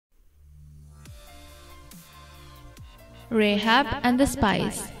Rahab and the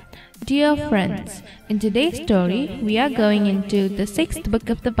Spies. Dear friends, in today's story, we are going into the 6th book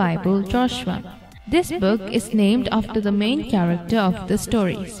of the Bible, Joshua. This book is named after the main character of the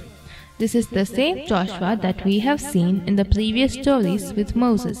stories. This is the same Joshua that we have seen in the previous stories with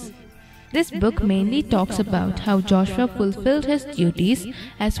Moses. This book mainly talks about how Joshua fulfilled his duties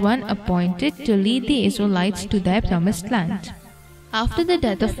as one appointed to lead the Israelites to their promised land. After the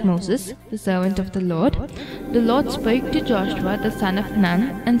death of Moses, the servant of the Lord spoke to Joshua the son of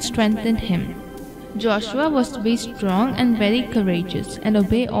Nun and strengthened him. Joshua was to be strong and very courageous and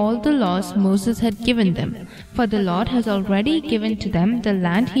obey all the laws Moses had given them, for the Lord has already given to them the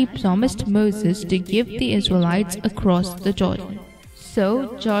land he promised Moses to give the Israelites across the Jordan.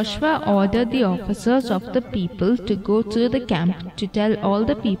 So Joshua ordered the officers of the people to go to the camp to tell all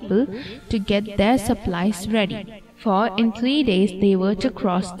the people to get their supplies ready, for in 3 days they were to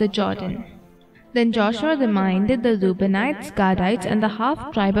cross the Jordan. Then Joshua reminded the Reubenites, Gadites, and the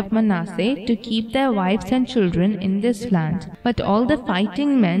half-tribe of Manasseh to keep their wives and children in this land, but all the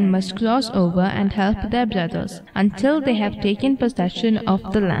fighting men must cross over and help their brothers, until they have taken possession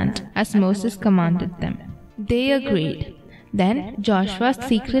of the land, as Moses commanded them. They agreed. Then Joshua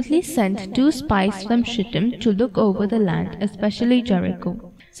secretly sent 2 spies from Shittim to look over the land, especially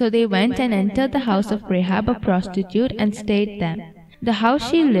Jericho. So they went and entered the house of Rahab, a prostitute, and stayed there. The house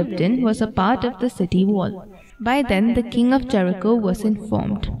she lived in was a part of the city wall. By then the king of Jericho was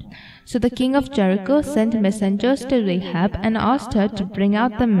informed. So the king of Jericho sent messengers to Rahab and asked her to bring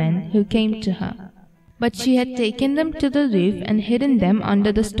out the men who came to her. But she had taken them to the roof and hidden them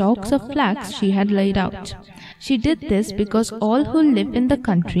under the stalks of flax she had laid out. She did this because all who lived in the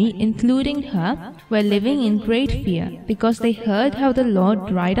country, including her, were living in great fear, because they heard how the Lord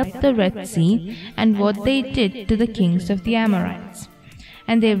dried up the Red Sea and what they did to the kings of the Amorites.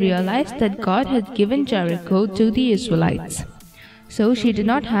 And they realized that God had given Jericho to the Israelites. So she did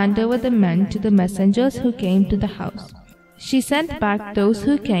not hand over the men to the messengers who came to the house. She sent back those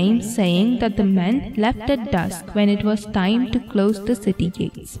who came, saying that the men left at dusk when it was time to close the city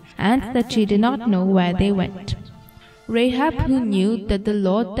gates, and that she did not know where they went. Rahab, who knew that the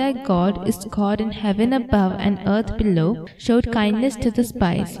Lord their God is God in heaven above and earth below, showed kindness to the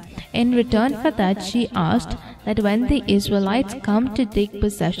spies. In return for that, she asked that when the Israelites come to take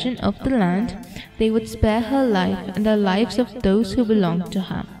possession of the land, they would spare her life and the lives of those who belong to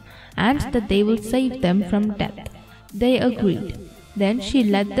her, and that they will save them from death. They agreed. Then she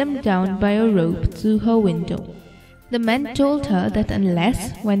led them down by a rope through her window. The men told her that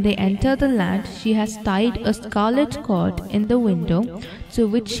unless, when they enter the land, she has tied a scarlet cord in the window through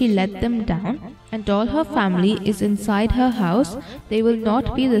which she led them down, and all her family is inside her house, they will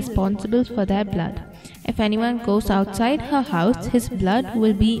not be responsible for their blood. If anyone goes outside her house, his blood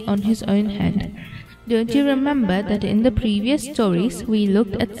will be on his own head. Don't you remember that in the previous stories we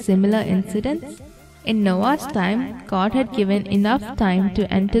looked at similar incidents? In Noah's time, God had given enough time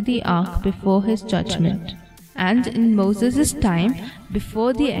to enter the ark before his judgment. And in Moses' time,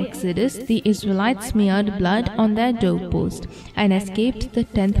 before the Exodus, the Israelites smeared blood on their doorpost and escaped the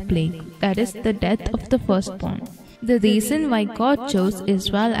 10th plague, that is, the death of the firstborn. The reason why God chose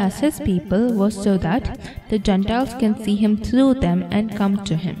Israel as his people was so that the Gentiles can see him through them and come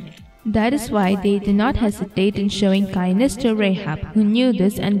to him. That is why they did not hesitate in showing kindness to Rahab, who knew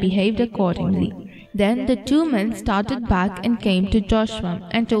this and behaved accordingly. Then the 2 men started back and came to Joshua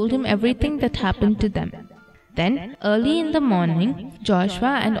and told him everything that happened to them. Then, early in the morning,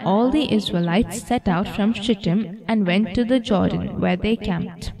 Joshua and all the Israelites set out from Shittim and went to the Jordan, where they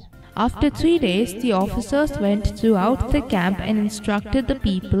camped. After 3 days, the officers went throughout the camp and instructed the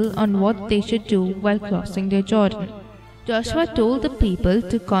people on what they should do while crossing the Jordan. Joshua told the people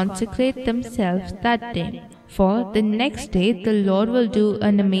to consecrate themselves that day, for the next day the Lord will do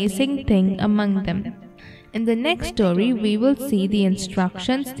an amazing thing among them. In the next story, we will see the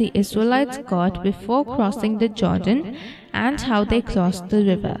instructions the Israelites got before crossing the Jordan and how they crossed the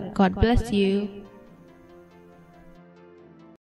river. God bless you.